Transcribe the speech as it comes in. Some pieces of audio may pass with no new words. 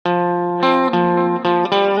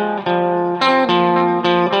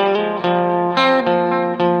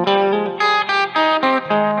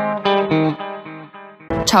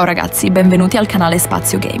Ciao ragazzi, benvenuti al canale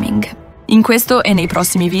Spazio Gaming. In questo e nei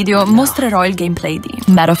prossimi video mostrerò il gameplay di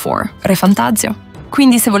Metaphore, ReFantazio.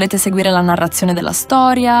 Quindi se volete seguire la narrazione della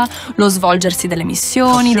storia, lo svolgersi delle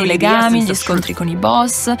missioni, dei legami, gli scontri con i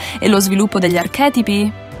boss e lo sviluppo degli archetipi,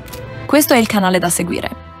 questo è il canale da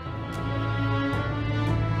seguire.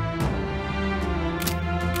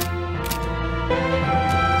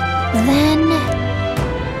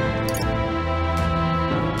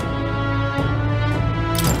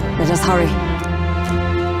 Let us hurry.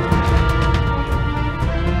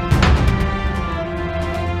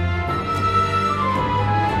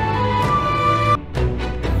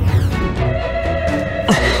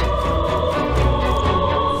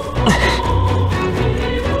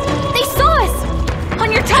 They saw us!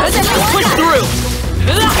 On your toes, everyone! Push through!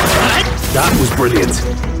 That was brilliant.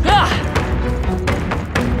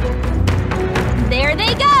 There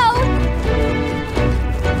they go!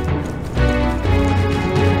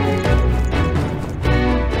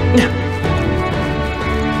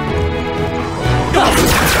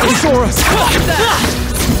 They saw us. All right.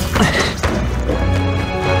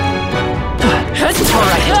 How's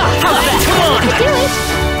that? Come on! Do it!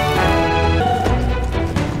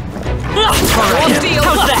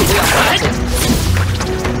 How's that?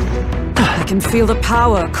 I can feel the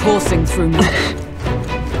power coursing through me.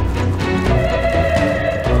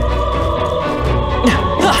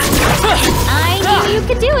 I knew you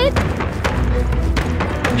could do it!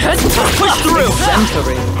 Push through.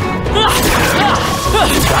 Exemplary.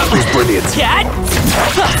 That was brilliant.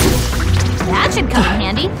 That should come in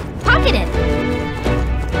handy. Pocket it!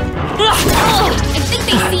 Oh, I think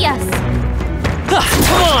they see us! Come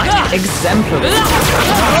on. Exemplary.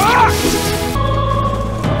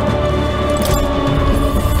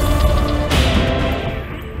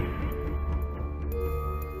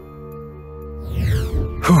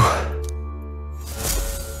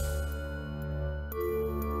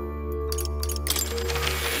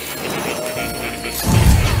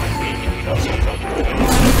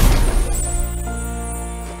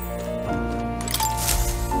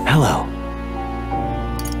 Hello.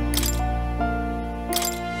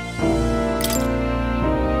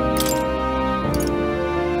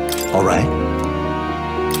 All right.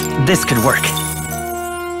 This could work.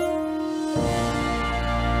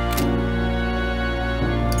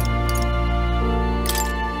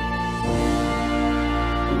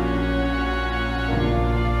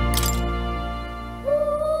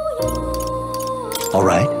 All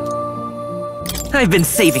right. I've been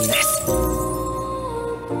saving this.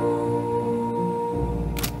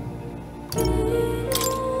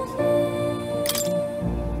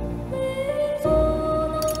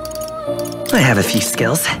 I have a few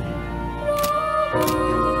skills.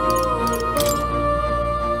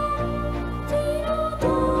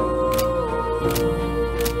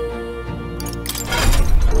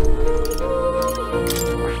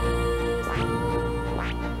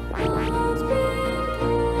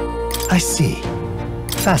 I see.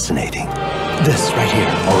 Fascinating. This right here,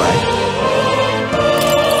 all right?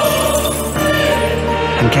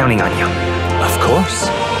 I'm counting on you. Of course.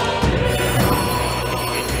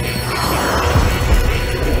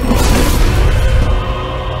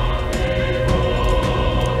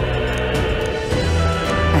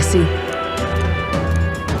 I see.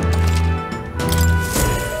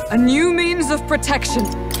 A new means of protection.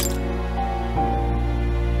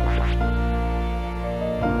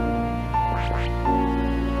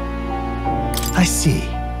 I see.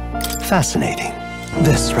 Fascinating.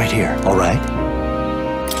 This right here, all right?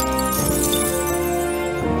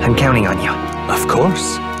 I'm counting on you. Of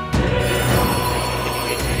course.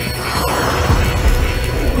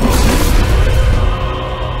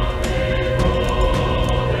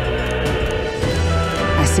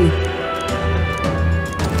 I see.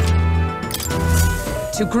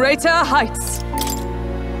 To greater heights.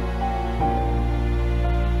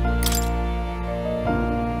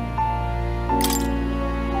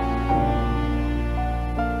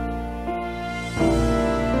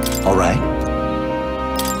 All right.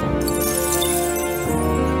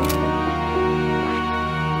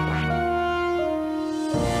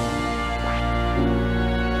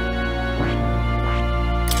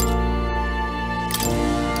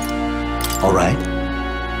 All right.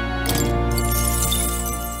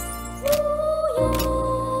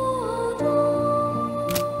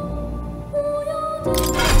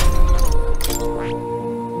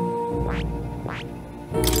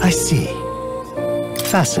 I see.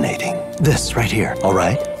 Fascinating. This right here, all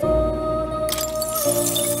right?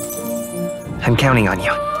 I'm counting on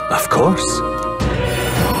you. Of course.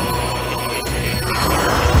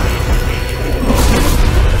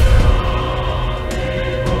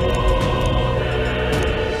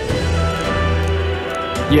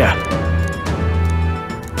 Yeah.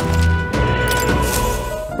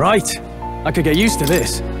 Right. I could get used to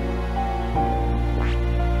this.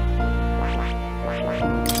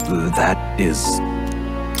 That is...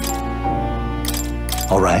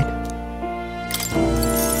 all right.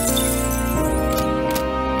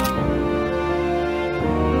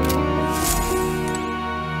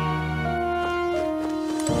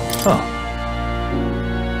 Oh.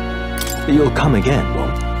 You'll come again,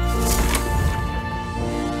 won't you?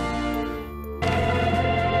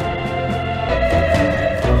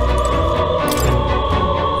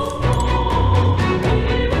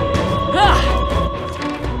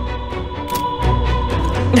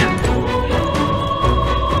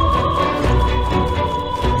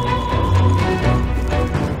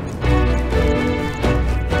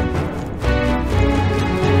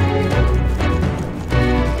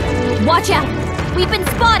 Watch out! We've been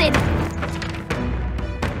spotted!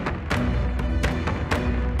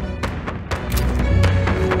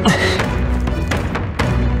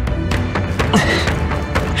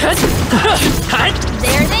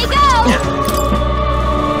 There they go!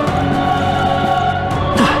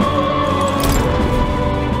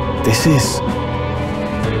 This is...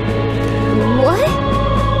 What?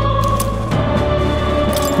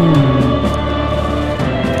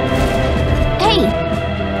 Hey!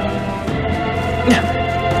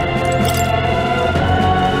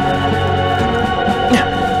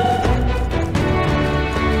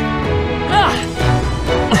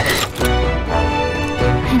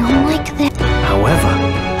 I don't like that. However...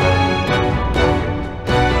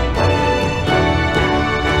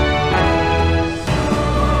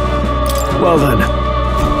 well then.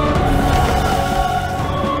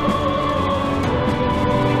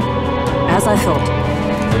 As I thought.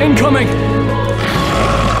 Incoming!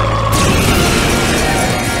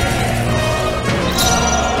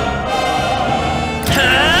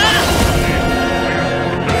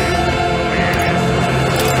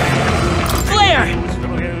 Flare!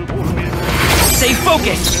 Stay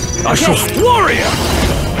focused! I shall... Warrior!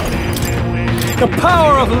 The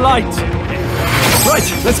power of light! Right,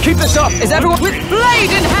 let's keep this up! Is everyone with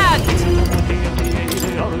blade in hand?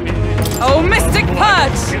 Oh, mystic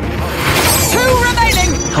purge! 2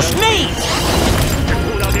 remaining! Me!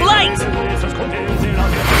 Light!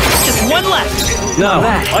 Just one left! Now,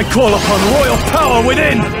 I call upon royal power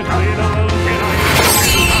within!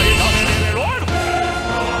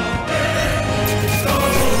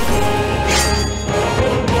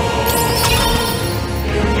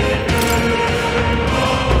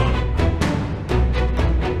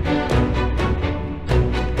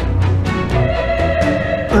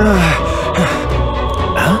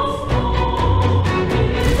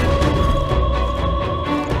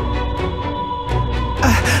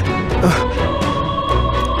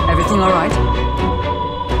 Everything all right?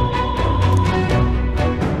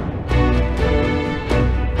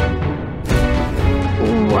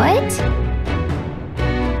 What?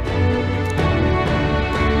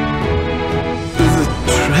 The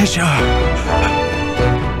treasure!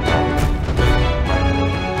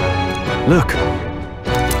 Look.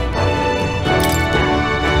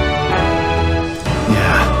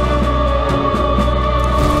 Yeah.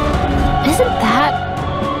 Isn't that...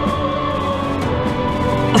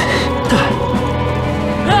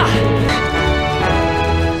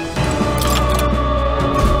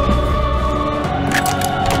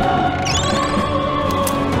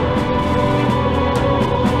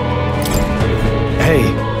 Hey.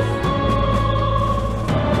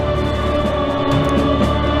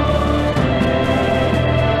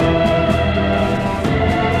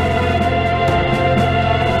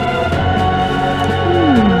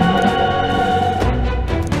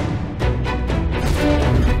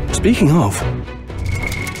 Speaking of...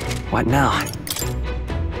 What now?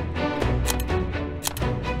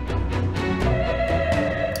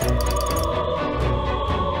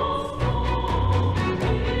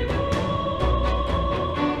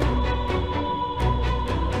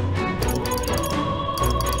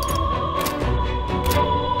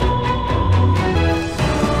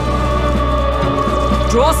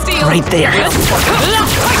 Draw steel! Right there!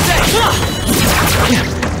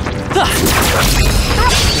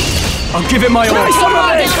 I'll give it my all!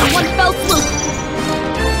 Down in one fell swoop!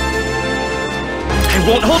 I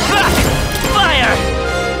won't hold back! Fire!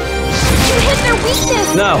 You hit their weakness!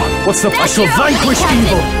 Now, what's the... I shall your own vanquish Captain.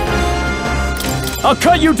 evil! I'll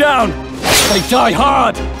cut you down! They die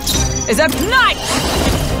hard! Is that night?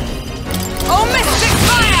 Oh, mystic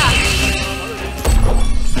fire!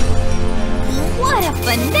 What a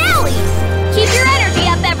finale! Keep your energy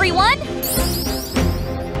up, everyone!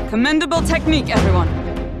 Commendable technique, everyone.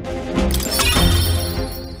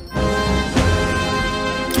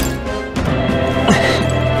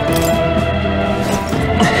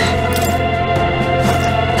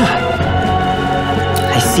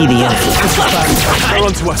 see the enemy. They're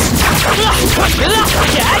onto us.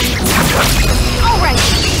 All right.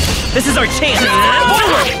 This is our chance. Now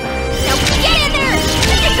get in there and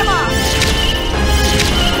finish them off.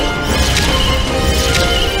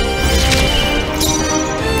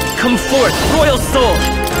 Come forth, royal soul.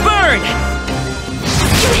 Burn!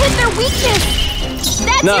 You hit their weakness.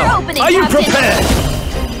 That's your Now, opening, are you Captain. prepared?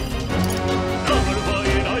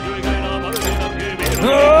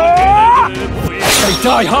 They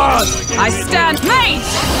die hard! I stand mate!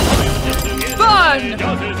 Burn!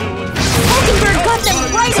 Hulkenberg got them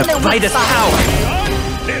right in their weak By this spot. power.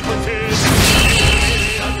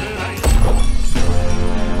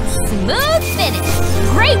 Smooth finish.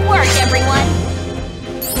 Great work, everyone.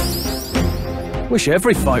 Wish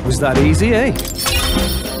every fight was that easy, eh?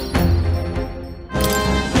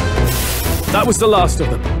 That was the last of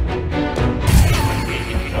them.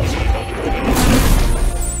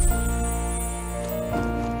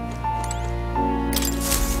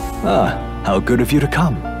 Ah, how good of you to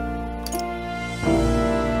come.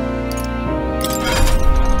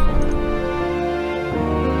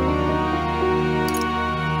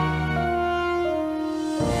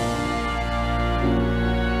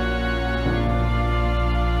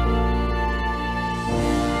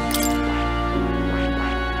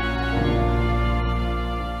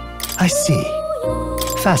 I see.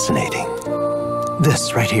 Fascinating.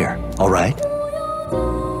 This right here, all right?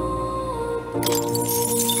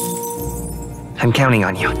 I'm counting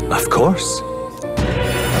on you. Of course.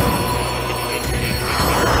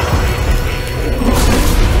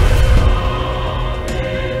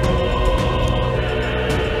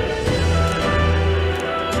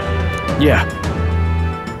 Yeah.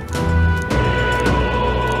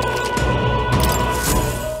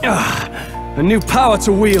 Ah, a new power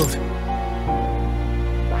to wield.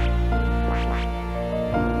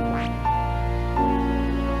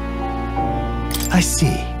 I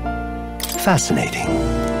see. Fascinating.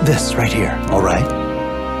 This right here, all right?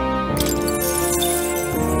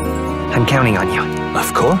 I'm counting on you.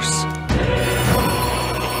 Of course.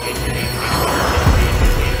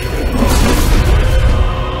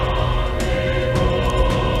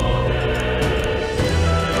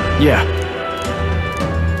 Yeah.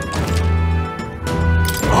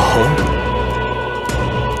 Oh.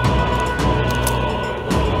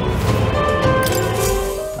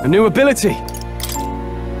 A new ability.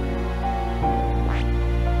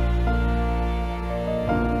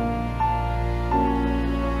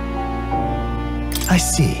 I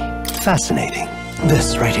see. Fascinating.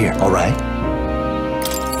 This right here, all right?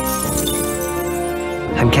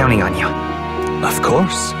 I'm counting on you. Of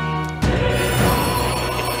course.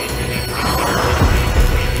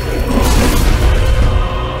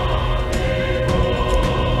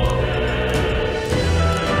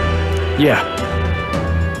 Yeah.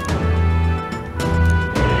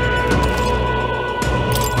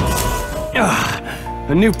 Ah,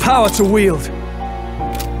 a new power to wield.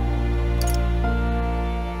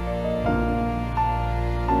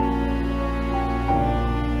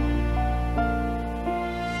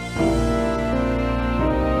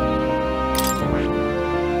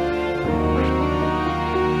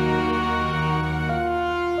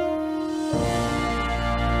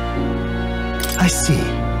 I see.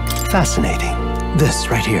 Fascinating. This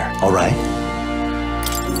right here, all right?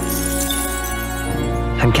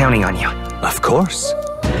 I'm counting on you. Of course.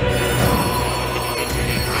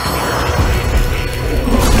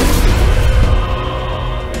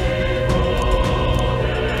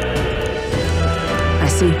 I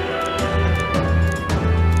see.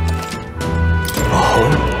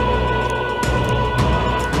 Oh.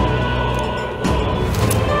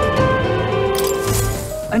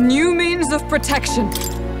 A new means of protection.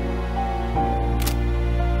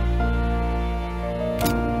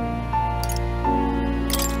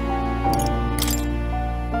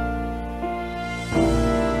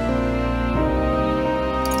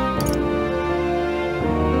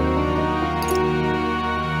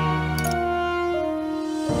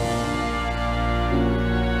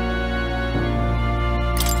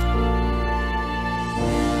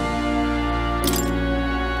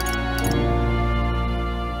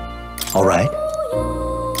 All right.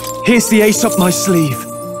 Here's the ace up my sleeve.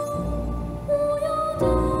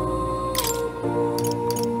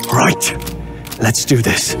 Right. Let's do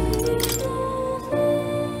this.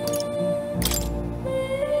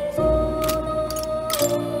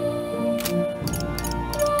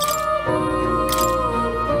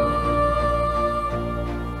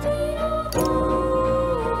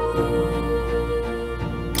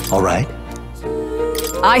 All right.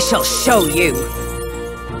 I shall show you.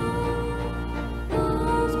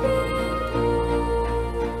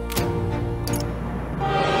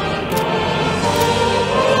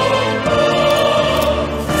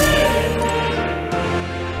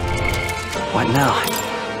 now?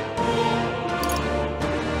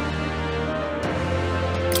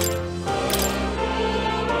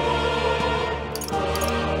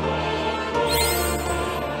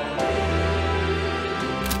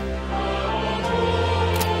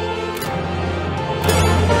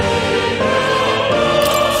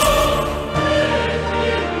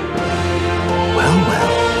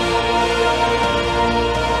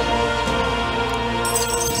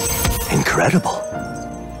 Incredible.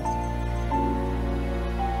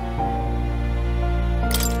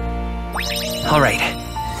 All right.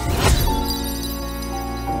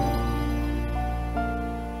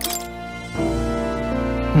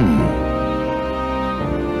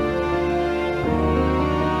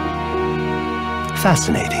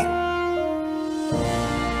 Fascinating.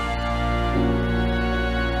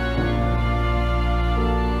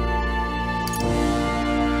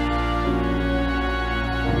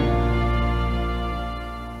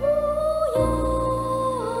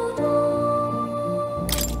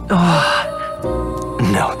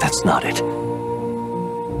 No, that's not it.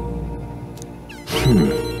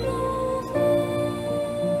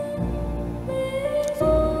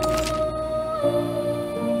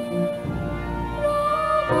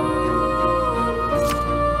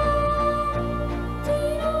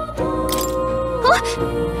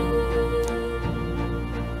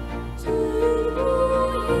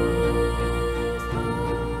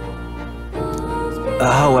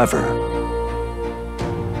 However,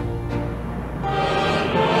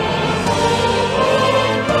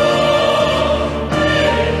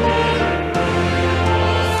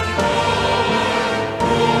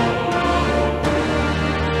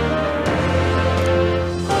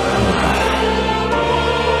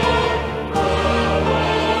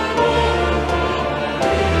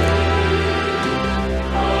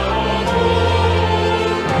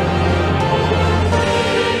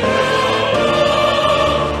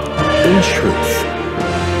 in truth,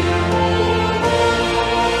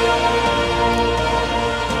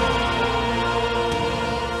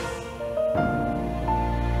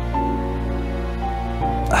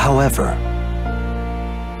 however,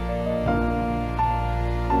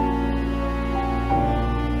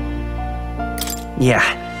 Yeah.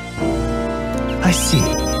 I see.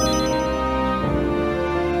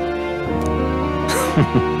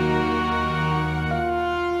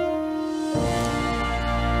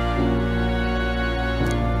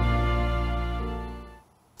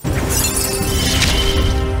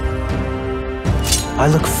 I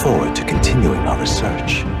look forward to continuing our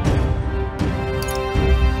research.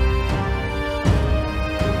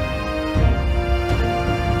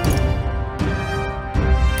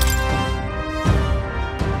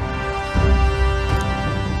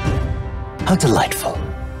 How delightful.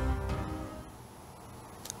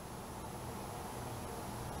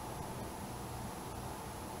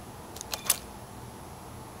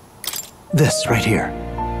 This right here.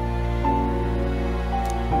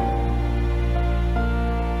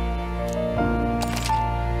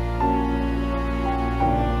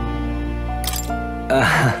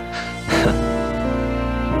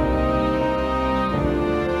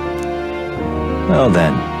 Well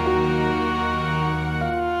then.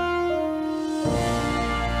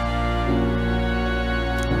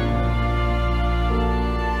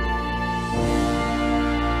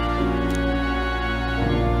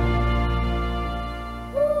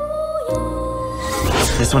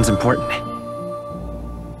 This one's important.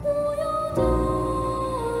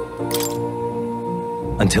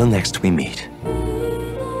 Until next we meet.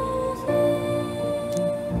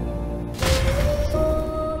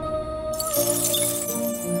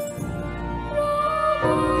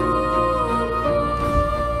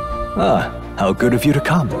 Ah, how good of you to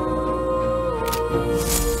come.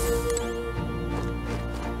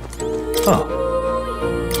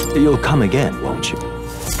 Oh, you'll come again, won't you?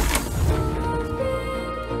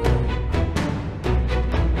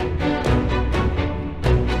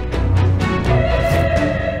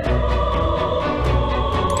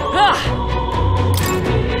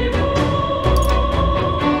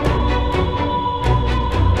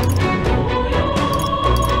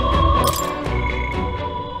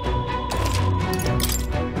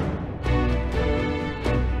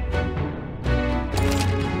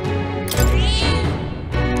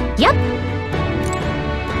 Yep.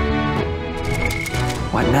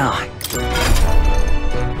 What now?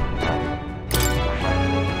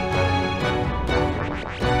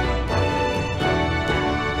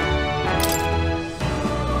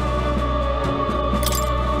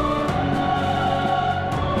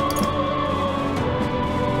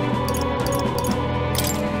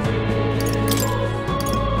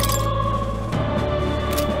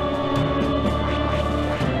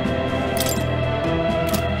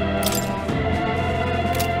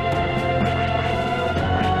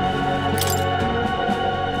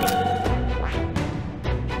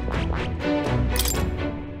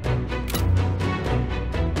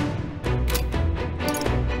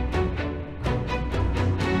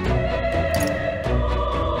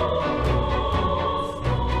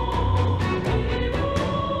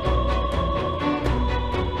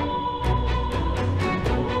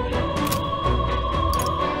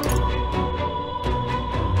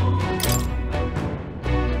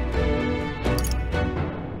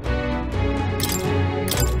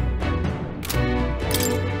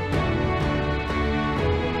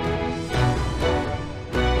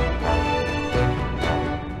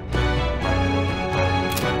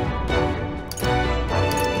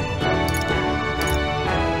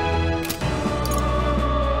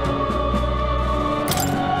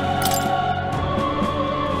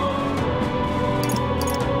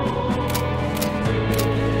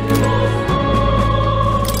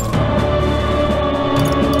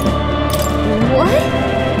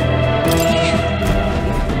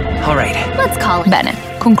 All right. Let's call it. Bene,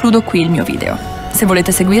 concludo qui il mio video. Se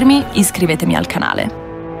volete seguirmi, iscrivetevi al canale.